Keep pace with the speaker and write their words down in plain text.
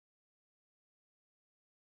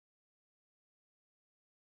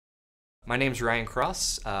My name's Ryan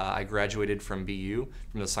Cross. I graduated from BU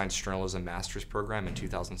from the Science Journalism Master's Program in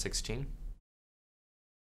 2016.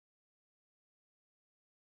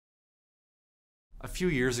 A few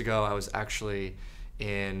years ago, I was actually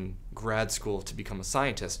in grad school to become a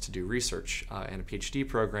scientist, to do research in a PhD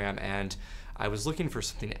program, and I was looking for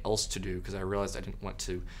something else to do because I realized I didn't want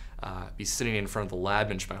to be sitting in front of the lab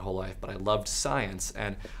bench my whole life, but I loved science.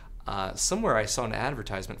 And somewhere I saw an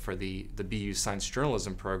advertisement for the BU Science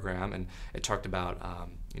Journalism program, and it talked about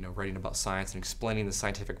writing about science and explaining the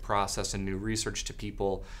scientific process and new research to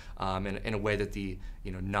people in a way that the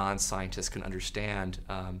non-scientists can understand.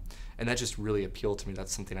 And that just really appealed to me.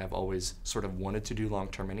 That's something I've always sort of wanted to do long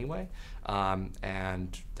term anyway.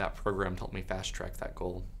 And that program helped me fast track that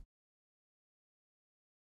goal.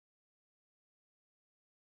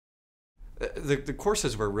 The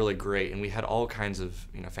courses were really great, and we had all kinds of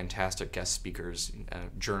fantastic guest speakers,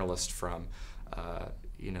 journalists from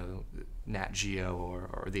Nat Geo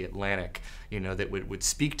or the Atlantic, that would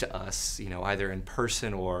speak to us, either in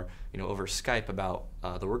person or over Skype about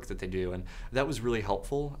the work that they do, and that was really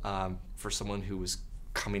helpful for someone who was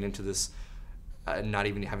coming into this not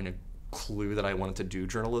even having a clue that I wanted to do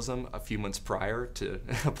journalism a few months prior to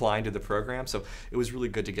applying to the program. So it was really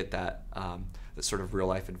good to get that sort of real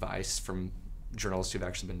life advice from journalists who've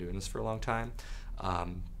actually been doing this for a long time.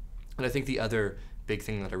 And I think the other big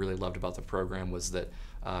thing that I really loved about the program was that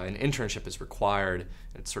an internship is required.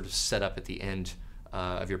 It's sort of set up at the end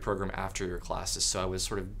of your program after your classes. So I was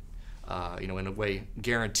sort of, in a way,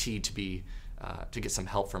 guaranteed to get some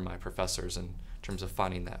help from my professors in terms of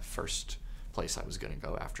finding that first place I was going to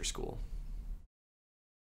go after school.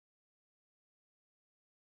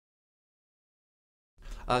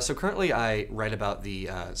 So currently I write about the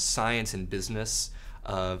science and business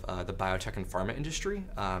of the biotech and pharma industry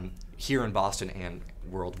here in Boston and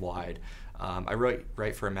worldwide. I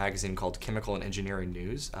write for a magazine called Chemical and Engineering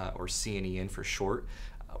News, or CNEN for short.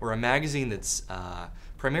 We're a magazine that's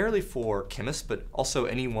primarily for chemists, but also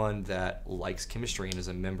anyone that likes chemistry and is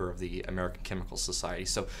a member of the American Chemical Society.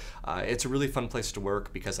 So it's a really fun place to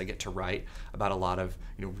work because I get to write about a lot of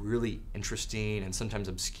really interesting and sometimes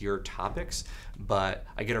obscure topics, but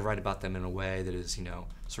I get to write about them in a way that is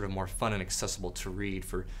sort of more fun and accessible to read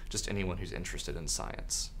for just anyone who's interested in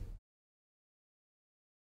science.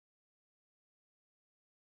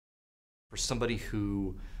 For somebody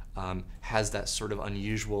who has that sort of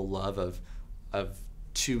unusual love of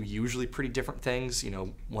two usually pretty different things,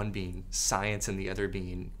 one being science and the other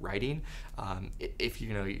being writing. If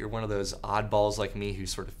you're one of those oddballs like me who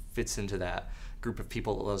sort of fits into that group of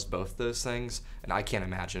people that loves both those things, and I can't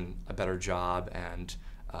imagine a better job. And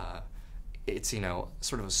it's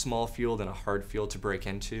sort of a small field and a hard field to break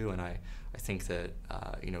into, and I think that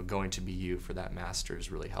going to BU for that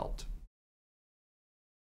master's really helped.